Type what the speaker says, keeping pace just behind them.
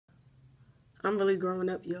I'm really growing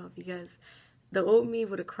up, y'all, because the old me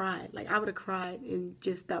would have cried. Like, I would have cried and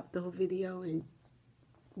just stopped the whole video and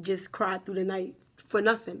just cried through the night for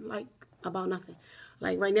nothing, like, about nothing.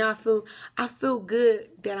 Like, right now, I feel good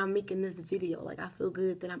that I'm making this video. Like, I feel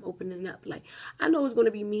good that I'm opening up. Like, I know it's going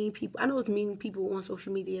to be mean people. I know it's mean people on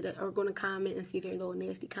social media that are going to comment and see their little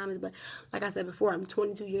nasty comments. But like I said before, I'm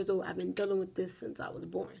 22 years old. I've been dealing with this since I was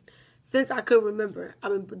born. Since I could remember,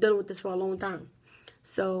 I've been dealing with this for a long time.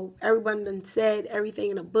 So, everyone done said everything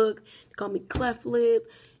in the book. They call me Cleft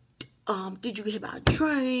lip. Did you get hit by a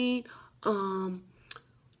train?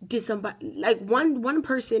 Did somebody, like, one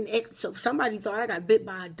person, so somebody thought I got bit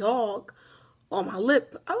by a dog on my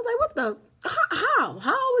lip. I was like, what the,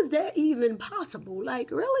 how is that even possible? Like,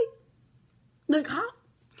 really? Like, how?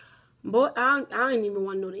 But I didn't even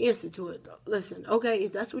want to know the answer to it, though. Listen, okay,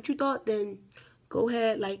 if that's what you thought, then go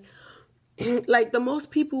ahead. Like, like the most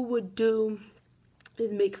people would do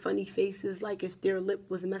is make funny faces, like if their lip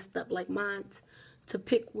was messed up like mine's, to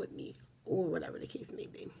pick with me, or whatever the case may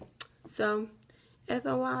be. So, after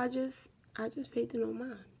a while, I just paid no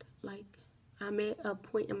mind. Like, I'm at a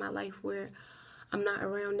point in my life where I'm not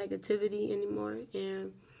around negativity anymore,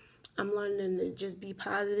 and I'm learning to just be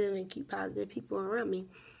positive and keep positive people around me.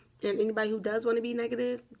 And anybody who does want to be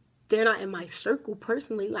negative, they're not in my circle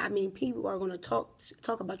personally. I mean, people are going to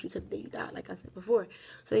talk about you till the day you die, like I said before.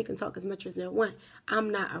 So they can talk as much as they want. I'm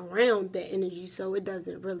not around that energy, so it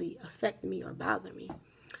doesn't really affect me or bother me.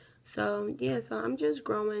 So, yeah, so I'm just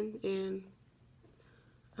growing, and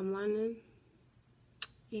I'm learning,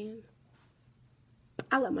 and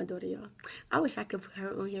I love my daughter, y'all. I wish I could put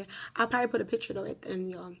her on here. I'll probably put a picture, though, at the end,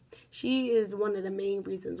 y'all. She is one of the main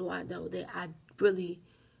reasons why, though, that I really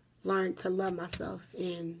learned to love myself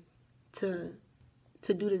and to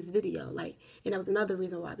do this video. Like, and that was another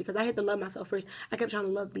reason why, because I had to love myself first. I kept trying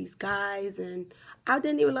to love these guys, and I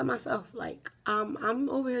didn't even love myself. Like, I'm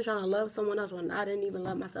over here trying to love someone else when I didn't even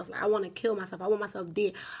love myself. Like, I want to kill myself. I want myself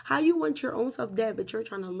dead. How you want your own self dead, but you're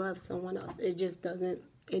trying to love someone else? It just doesn't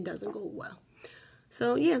go well.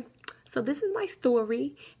 So, yeah. So, this is my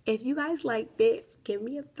story. If you guys liked it, give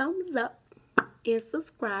me a thumbs up and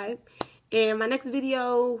subscribe. And my next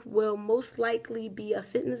video will most likely be a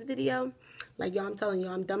fitness video. Like, y'all, I'm telling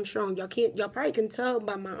y'all, I'm dumb strong. Y'all probably can tell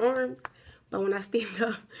by my arms, but when I stand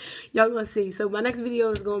up, y'all gonna see. So my next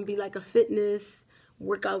video is gonna be like a fitness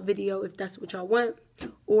workout video, if that's what y'all want.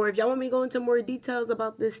 Or if y'all want me to go into more details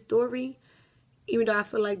about this story, even though I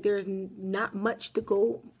feel like there's not much to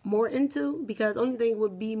go more into, because only thing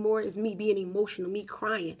would be more is me being emotional, me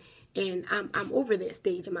crying. And I'm over that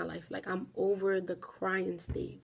stage in my life. Like, I'm over the crying stage.